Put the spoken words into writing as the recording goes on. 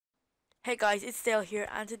Hey guys, it's Dale here,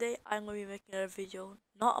 and today I'm going to be making another video.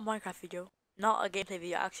 Not a Minecraft video, not a gameplay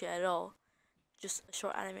video actually at all. Just a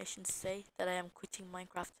short animation to say that I am quitting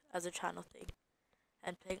Minecraft as a channel thing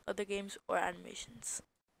and playing other games or animations.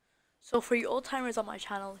 So for you old timers on my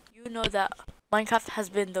channel, you know that Minecraft has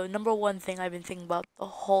been the number one thing I've been thinking about the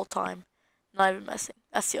whole time. Not even messing.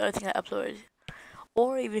 That's the other thing I uploaded.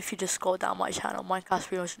 Or even if you just scroll down my channel, Minecraft's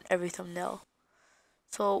pretty much in every thumbnail.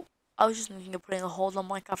 So I was just thinking of putting a hold on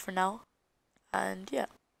Minecraft for now. And yeah.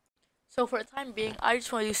 So for the time being, I just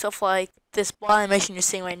want to do stuff like this ball animation you're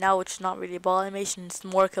seeing right now, which is not really a ball animation. It's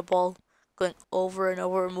more like a ball going over and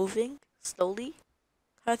over, moving slowly,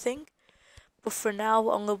 kind of thing. But for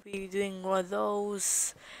now, I'm gonna be doing one of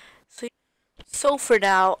those. So for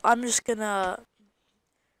now, I'm just gonna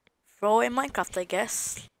throw in Minecraft, I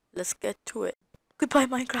guess. Let's get to it. Goodbye,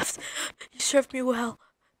 Minecraft. You served me well.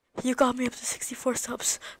 You got me up to 64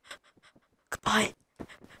 subs. Goodbye.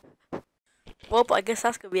 Well, I guess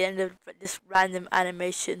that's gonna be the end of this random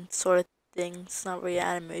animation sort of thing. It's not really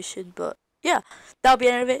animation, but yeah, that'll be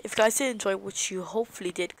the end of it. If you guys did enjoy, which you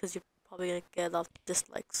hopefully did, because you're probably gonna get a lot of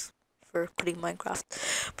dislikes for quitting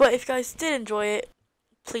Minecraft. But if you guys did enjoy it,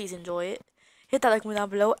 please enjoy it. Hit that like button down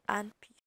below, and